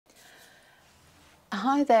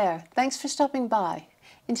Hi there, thanks for stopping by.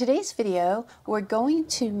 In today's video, we're going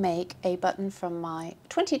to make a button from my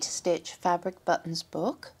 20 to Stitch Fabric Buttons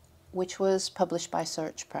book, which was published by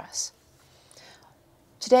Search Press.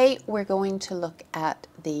 Today, we're going to look at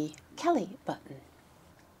the Kelly button.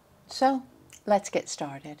 So, let's get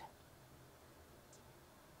started.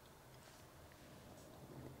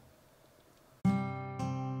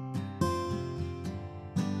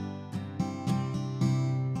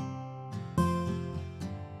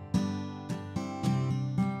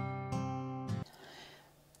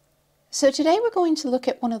 So today we're going to look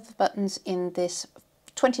at one of the buttons in this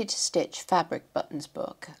 20 to Stitch Fabric Buttons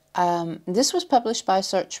book. This was published by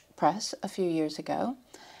Search Press a few years ago.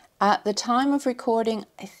 At the time of recording,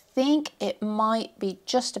 I think it might be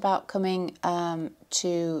just about coming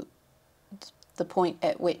to the point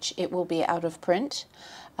at which it will be out of print.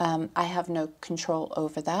 I have no control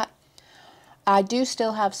over that. I do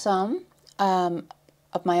still have some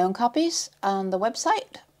of my own copies on the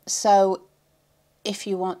website, so if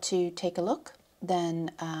you want to take a look,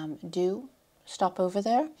 then do stop over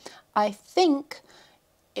there. I think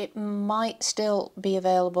it might still be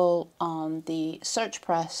available on the Search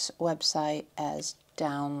Press website as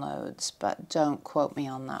downloads, but don't quote me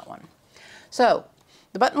on that one. So,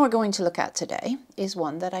 the button we're going to look at today is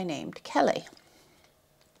one that I named Kelly.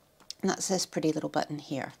 And that's this pretty little button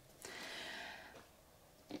here.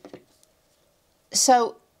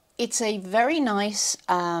 So, it's a very nice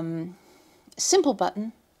simple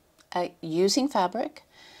button using fabric,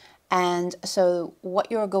 and so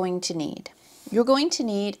what you're going to need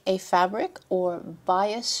a fabric or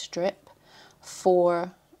bias strip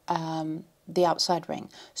for the outside ring.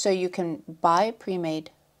 So you can buy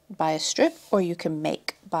pre-made bias strip or you can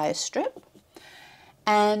make bias strip,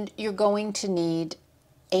 and you're going to need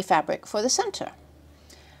a fabric for the center.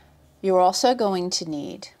 You're also going to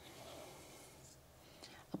need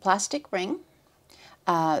a plastic ring.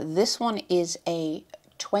 This one is a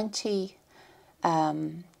 20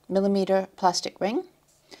 millimeter plastic ring.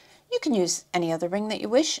 You can use any other ring that you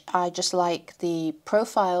wish. I just like the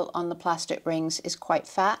profile on the plastic rings is quite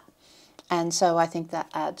fat, and so I think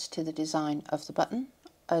that adds to the design of the button.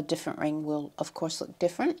 A different ring will of course look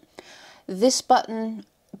different. This button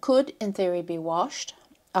could in theory be washed.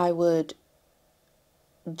 I would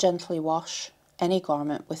gently wash any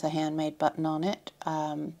garment with a handmade button on it.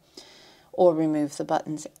 Or remove the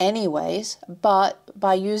buttons anyways, but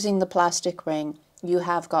by using the plastic ring you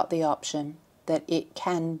have got the option that it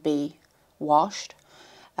can be washed.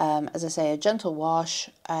 As I say, a gentle wash.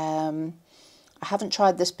 I haven't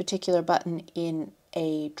tried this particular button in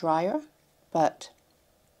a dryer, but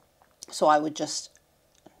so I would just,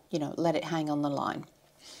 let it hang on the line.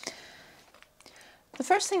 The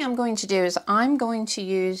first thing I'm going to do is I'm going to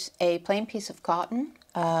use a plain piece of cotton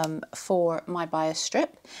for my bias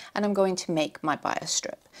strip, and I'm going to make my bias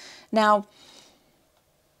strip. Now,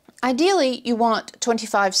 ideally you want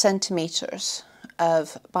 25 centimeters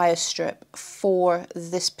of bias strip for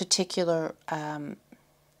this particular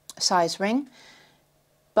size ring,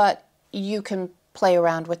 but you can play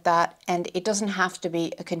around with that, and it doesn't have to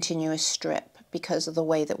be a continuous strip because of the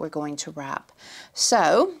way that we're going to wrap.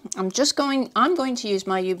 So I'm going to use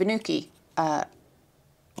my Ubinuki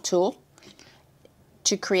tool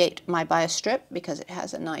to create my bias strip, because it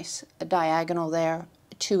has a nice diagonal there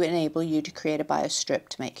to enable you to create a bias strip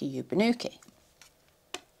to make a Ubinuki.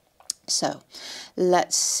 So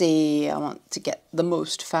let's see, I want to get the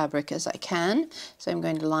most fabric as I can, so I'm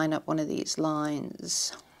going to line up one of these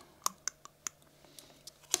lines.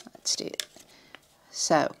 Let's do it.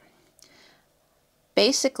 So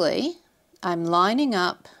basically I'm lining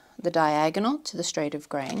up the diagonal to the straight of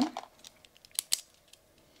grain.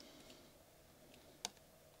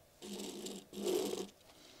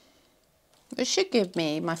 This should give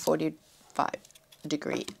me my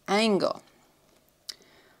 45-degree angle.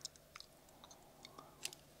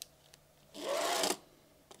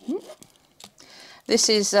 This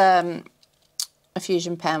is a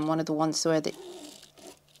fusion pen, one of the ones where the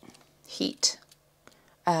heat,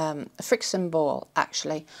 a friction ball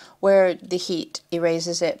actually, where the heat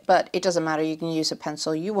erases it, but it doesn't matter, you can use a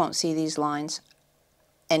pencil. You won't see these lines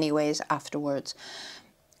anyways afterwards.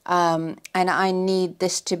 And I need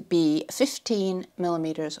this to be 15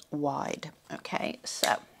 millimeters wide. Okay,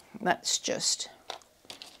 so let's just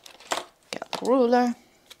get the ruler,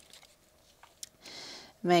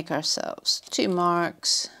 make ourselves 2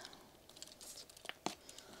 marks.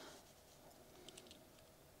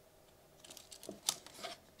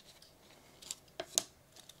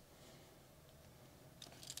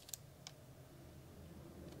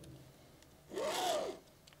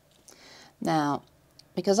 Now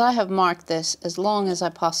because I have marked this as long as I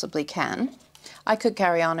possibly can, I could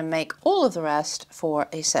carry on and make all of the rest for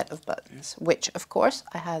a set of buttons, which of course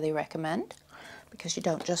I highly recommend, because you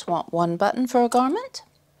don't just want one button for a garment.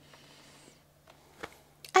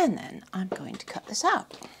 And then I'm going to cut this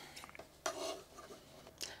out.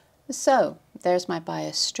 So there's my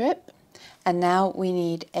bias strip, and now we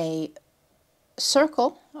need a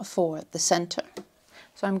circle for the center.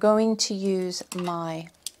 So I'm going to use my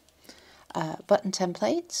button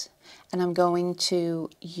templates, and I'm going to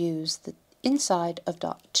use the inside of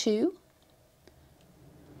dot 2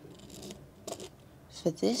 for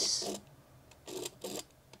this.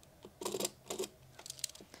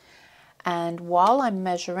 And while I'm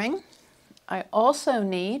measuring, I also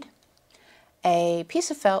need a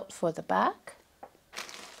piece of felt for the back.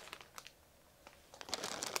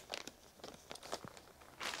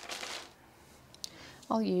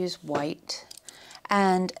 I'll use white,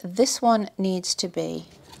 and this one needs to be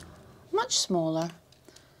much smaller.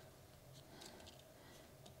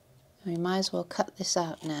 We might as well cut this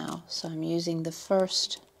out now, so I'm using the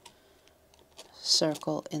first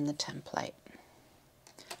circle in the template.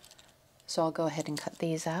 So I'll go ahead and cut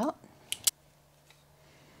these out.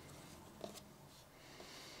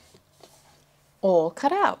 All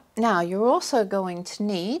cut out. Now you're also going to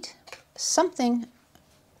need something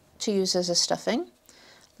to use as a stuffing.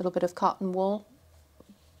 A little bit of cotton wool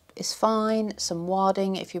is fine, some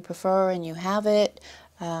wadding if you prefer and you have it,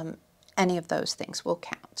 any of those things will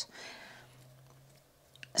count.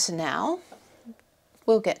 So now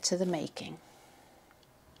we'll get to the making.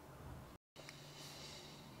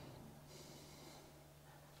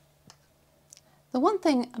 The one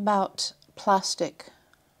thing about plastic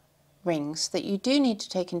rings that you do need to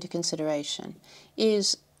take into consideration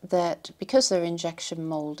is that because they're injection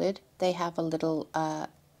molded, they have a little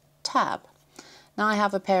tab. Now I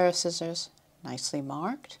have a pair of scissors, nicely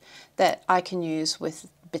marked, that I can use with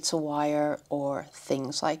bits of wire or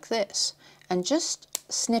things like this, and just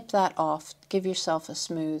snip that off, give yourself a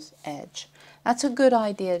smooth edge. That's a good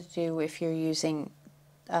idea to do if you're using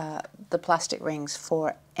the plastic rings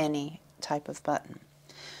for any type of button.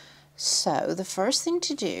 So the first thing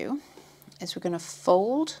to do is we're going to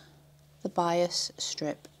fold the bias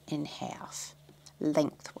strip in half,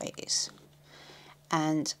 lengthways.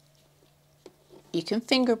 And you can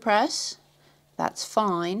finger press, that's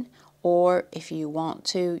fine, or if you want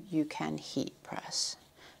to, you can heat press.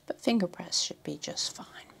 But finger press should be just fine.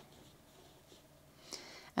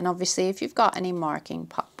 And obviously if you've got any marking,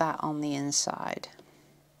 pop that on the inside.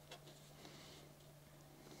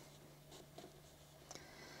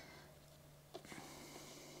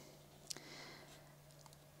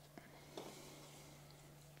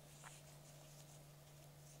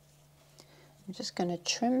 I'm just going to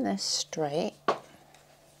trim this straight.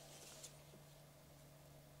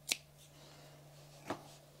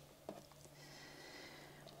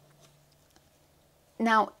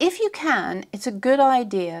 Now, if you can, it's a good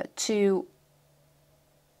idea to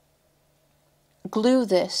glue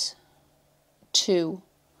this to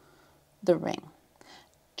the ring,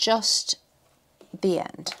 just the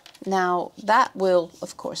end. Now, that will,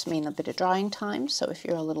 of course, mean a bit of drying time, so if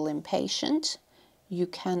you're a little impatient, you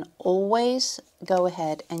can always go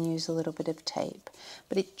ahead and use a little bit of tape,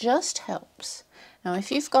 but it just helps. Now,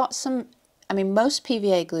 if you've got some, I mean, most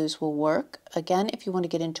PVA glues will work. Again, if you want to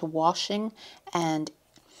get into washing, and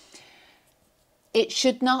it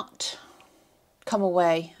should not come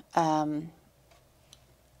away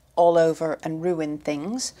all over and ruin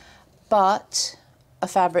things, but a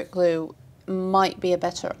fabric glue might be a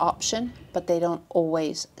better option, but they don't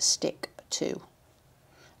always stick to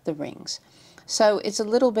the rings. So it's a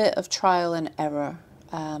little bit of trial and error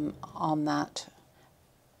on that.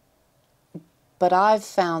 But I've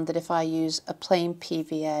found that if I use a plain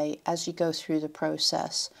PVA as you go through the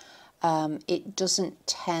process, it doesn't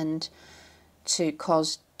tend to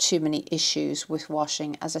cause too many issues with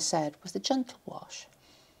washing, as I said, with a gentle wash.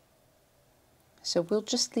 So we'll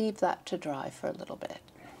just leave that to dry for a little bit.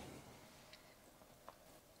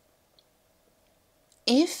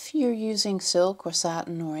 If you're using silk or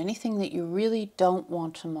satin or anything that you really don't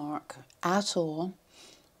want to mark at all,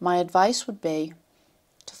 my advice would be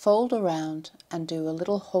to fold around and do a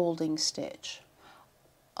little holding stitch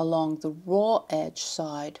along the raw edge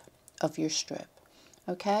side of your strip,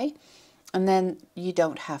 okay? And then you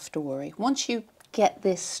don't have to worry. Once you get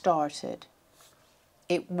this started,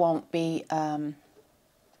 it won't be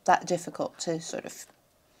that difficult to sort of,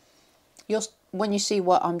 when you see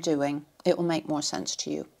what I'm doing, it will make more sense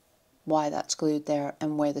to you why that's glued there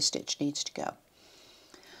and where the stitch needs to go.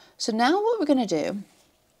 So now what we're going to do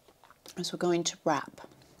is we're going to wrap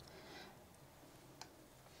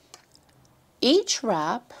Each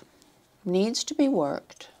wrap needs to be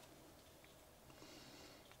worked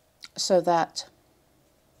so that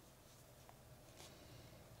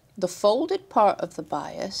the folded part of the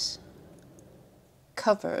bias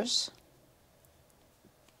covers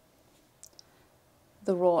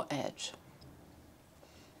the raw edge.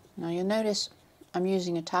 Now you'll notice I'm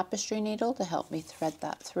using a tapestry needle to help me thread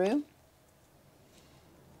that through.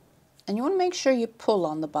 And you want to make sure you pull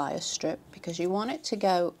on the bias strip because you want it to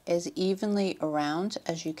go as evenly around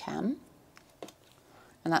as you can.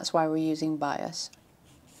 And that's why we're using bias,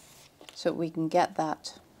 so we can get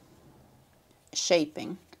that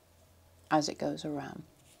shaping as it goes around.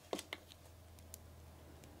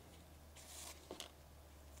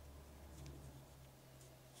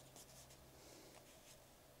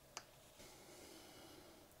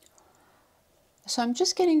 So I'm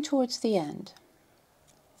just getting towards the end.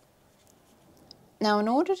 Now in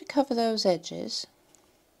order to cover those edges,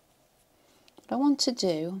 what I want to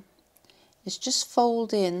do is just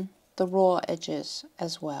fold in the raw edges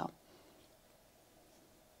as well.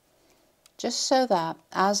 Just so that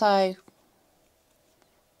as I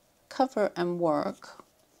cover and work,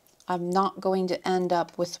 I'm not going to end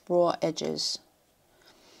up with raw edges.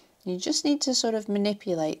 You just need to sort of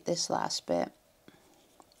manipulate this last bit.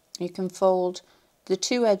 You can fold the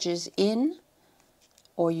two edges in,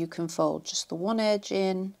 or you can fold just the one edge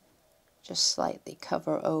in, just slightly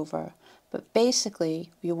cover over. But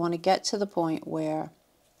basically, you want to get to the point where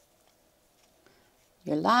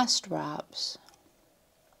your last wraps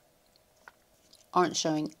aren't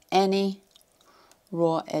showing any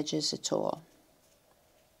raw edges at all.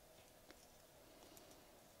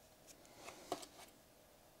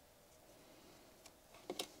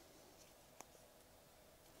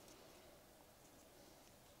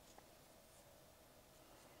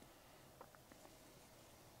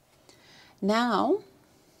 Now,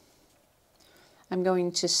 I'm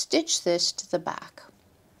going to stitch this to the back.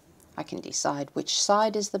 I can decide which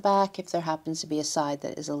side is the back if there happens to be a side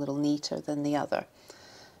that is a little neater than the other.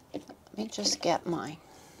 Let me just get my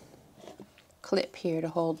clip here to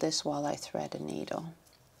hold this while I thread a needle.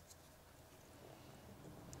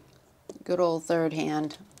 Good old third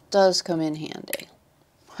hand does come in handy.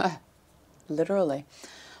 Literally.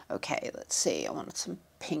 Okay, let's see. I want some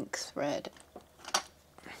pink thread.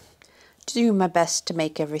 Do my best to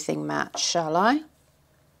make everything match, shall I?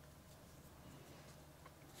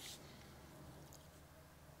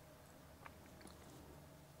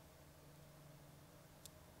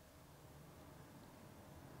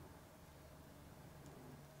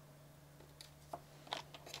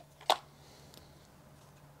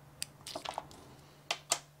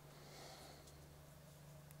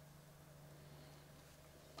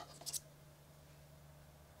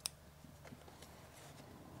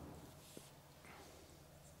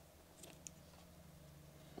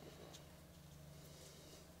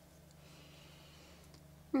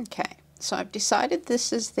 Okay, so I've decided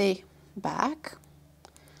this is the back,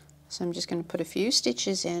 so I'm just going to put a few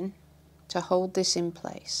stitches in to hold this in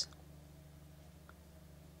place.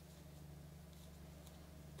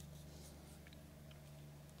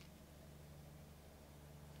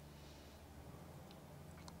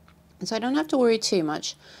 And so I don't have to worry too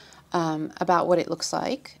much about what it looks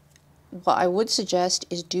like. What I would suggest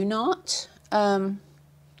is do not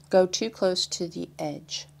go too close to the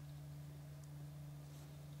edge.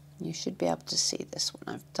 You should be able to see this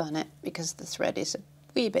when I've done it because the thread is a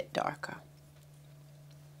wee bit darker.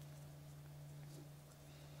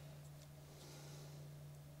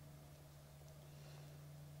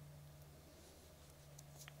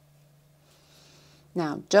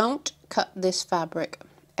 Now don't cut this fabric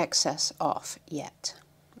excess off yet,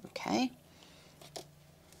 okay?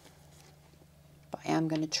 But I am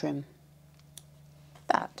going to trim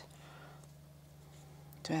that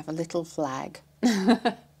to have a little flag.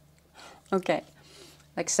 Okay,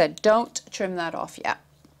 like I said, don't trim that off yet.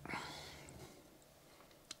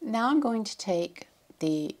 Now I'm going to take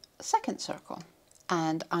the second circle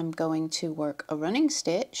and I'm going to work a running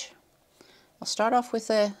stitch. I'll start off with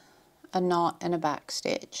a knot and a back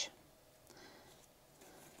stitch.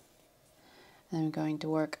 And I'm going to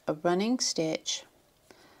work a running stitch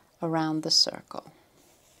around the circle.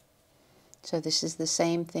 So this is the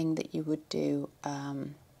same thing that you would do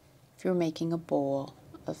if you're making a ball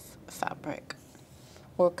of fabric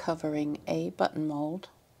or covering a button mold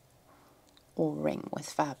or ring with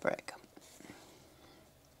fabric.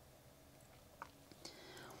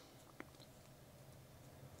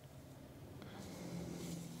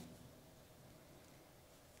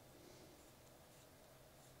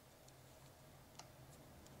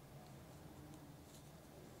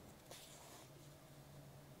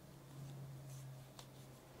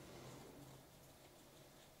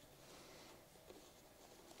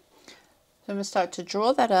 I'm going to start to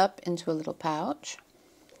draw that up into a little pouch.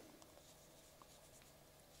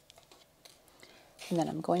 And then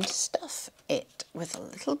I'm going to stuff it with a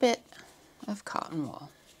little bit of cotton wool.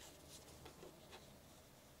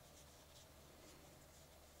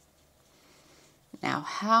 Now,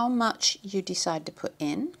 how much you decide to put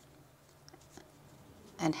in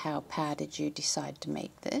and how padded you decide to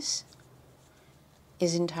make this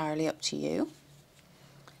is entirely up to you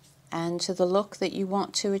and to the look that you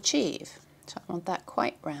want to achieve. So I want that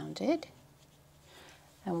quite rounded.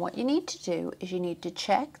 And what you need to do is you need to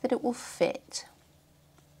check that it will fit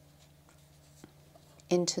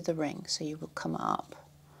into the ring. So you will come up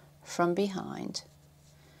from behind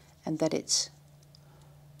and that it's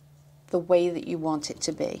the way that you want it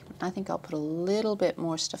to be. I think I'll put a little bit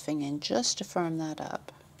more stuffing in just to firm that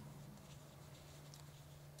up.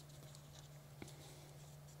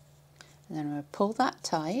 And then I'm going to pull that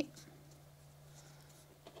tight.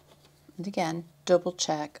 And again, double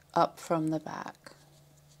check up from the back.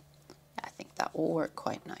 I think that will work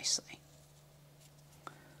quite nicely.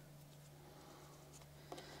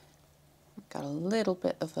 Got a little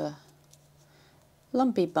bit of a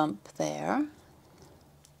lumpy bump there.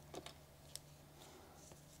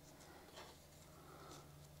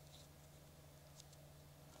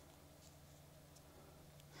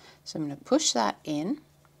 So I'm going to push that in.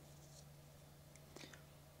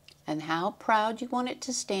 And how proud you want it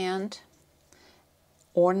to stand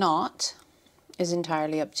or not is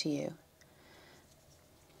entirely up to you.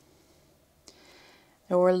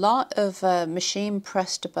 There were a lot of machine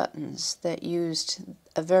pressed buttons that used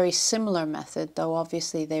a very similar method, though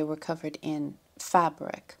obviously they were covered in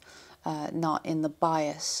fabric, not in the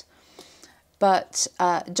bias. But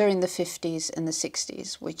during the 50s and the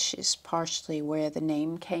 60s, which is partially where the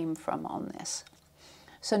name came from on this.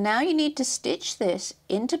 So now you need to stitch this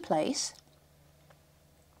into place,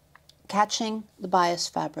 catching the bias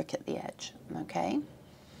fabric at the edge, okay?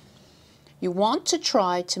 You want to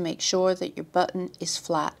try to make sure that your button is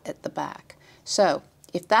flat at the back. So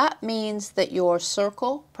if that means that your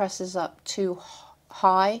circle presses up too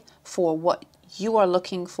high for what you are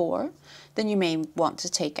looking for, then you may want to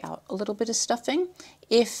take out a little bit of stuffing.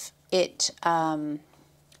 If it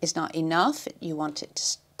is not enough, you want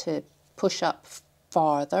it to push up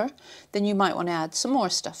farther, then you might want to add some more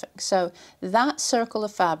stuffing. So that circle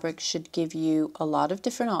of fabric should give you a lot of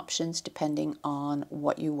different options depending on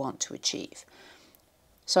what you want to achieve.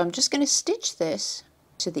 So I'm just going to stitch this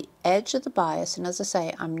to the edge of the bias, and as I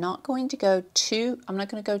say, I'm not going to go too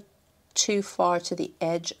far to the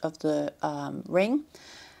edge of the ring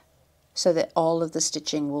so that all of the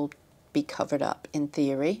stitching will be covered up in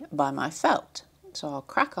theory by my felt. So I'll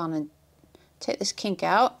crack on and take this kink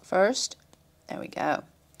out first. There we go.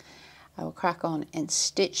 I will crack on and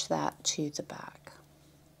stitch that to the back.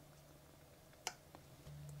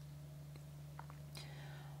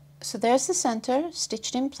 So there's the center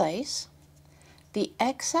stitched in place. The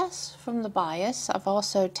excess from the bias I've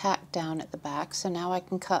also tacked down at the back, so now I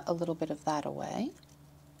can cut a little bit of that away.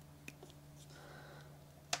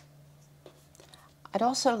 I'd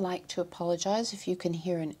also like to apologize if you can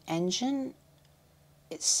hear an engine.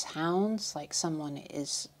 It sounds like someone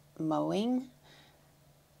is mowing,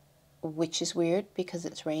 which is weird because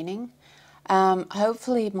it's raining.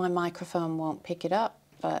 Hopefully my microphone won't pick it up,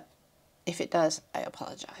 but if it does, I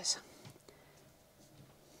apologize.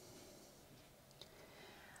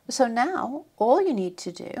 So now all you need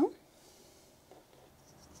to do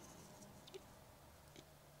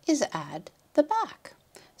is add the back.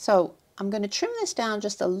 So I'm going to trim this down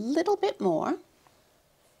just a little bit more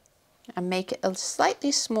and make it a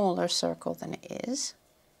slightly smaller circle than it is.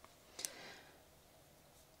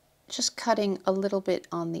 Just cutting a little bit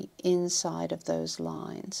on the inside of those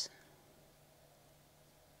lines.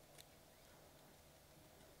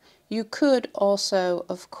 You could also,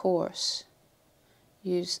 of course,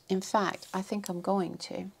 use, in fact, I think I'm going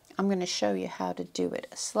to show you how to do it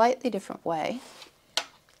a slightly different way.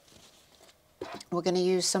 We're going to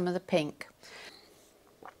use some of the pink.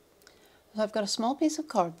 So I've got a small piece of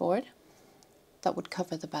cardboard that would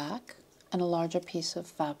cover the back and a larger piece of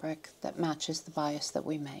fabric that matches the bias that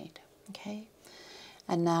we made, okay?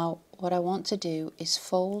 And now what I want to do is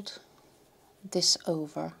fold this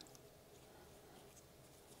over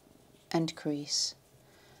and crease.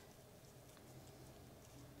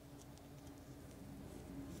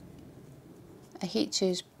 A heat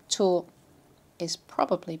tool is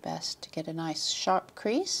probably best to get a nice sharp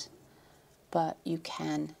crease, but you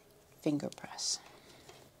can finger press.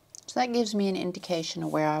 So that gives me an indication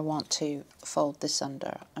of where I want to fold this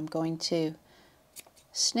under. I'm going to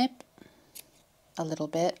snip a little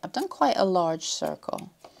bit. I've done quite a large circle,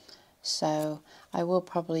 So I will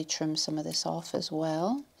probably trim some of this off as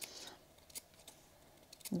well,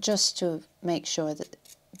 just to make sure that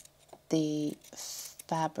the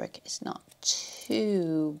fabric is not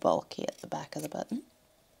too bulky at the back of the button.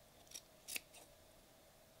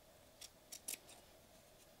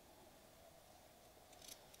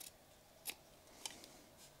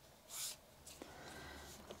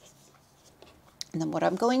 And then what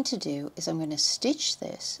I'm going to do is I'm going to stitch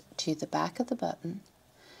this to the back of the button,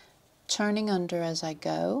 turning under as I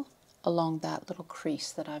go along that little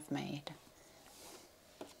crease that I've made.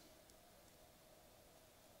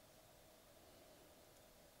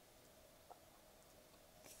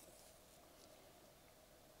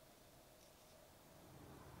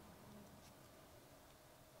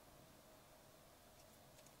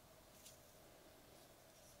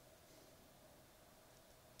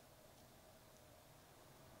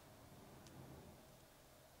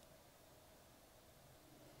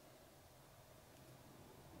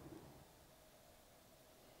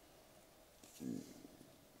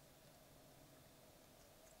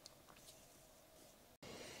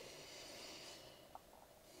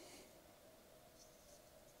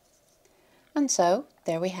 And so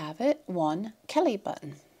there we have it, one Kelly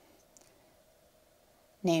button,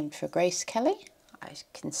 named for Grace Kelly. I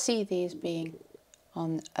can see these being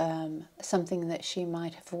on something that she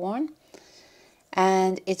might have worn,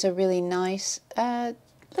 and it's a really nice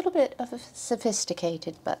little bit of a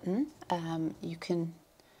sophisticated button. You can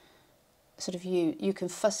sort of you can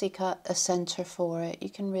fussy cut a center for it.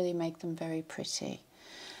 You can really make them very pretty.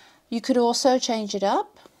 You could also change it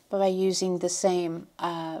up by using the same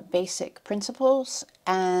basic principles,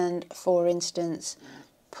 and for instance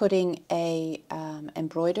putting a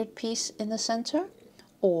embroidered piece in the center,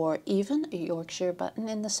 or even a Yorkshire button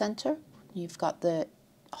in the center. You've got the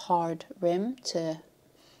hard rim to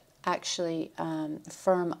actually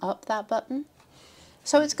firm up that button.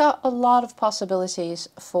 So it's got a lot of possibilities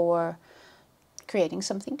for creating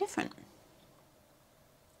something different.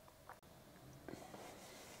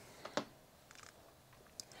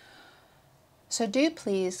 So do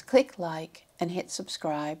please click like and hit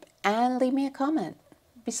subscribe and leave me a comment.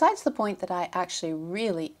 Besides the point that I actually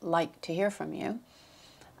really like to hear from you,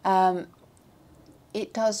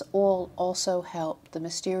 it does also help the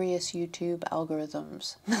mysterious YouTube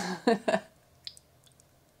algorithms.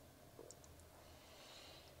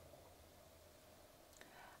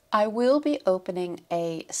 I will be opening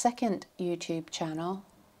a second YouTube channel,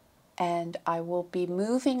 and I will be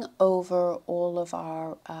moving over all of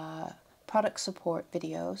our product support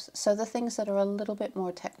videos, so the things that are a little bit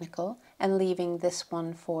more technical, and leaving this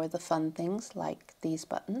one for the fun things like these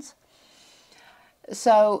buttons.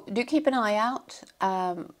 So do keep an eye out.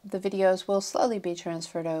 The videos will slowly be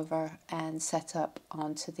transferred over and set up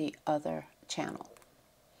onto the other channel.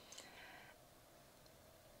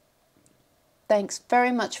 Thanks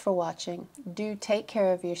very much for watching. Do take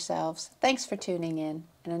care of yourselves. Thanks for tuning in,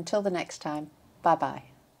 and until the next time, bye-bye.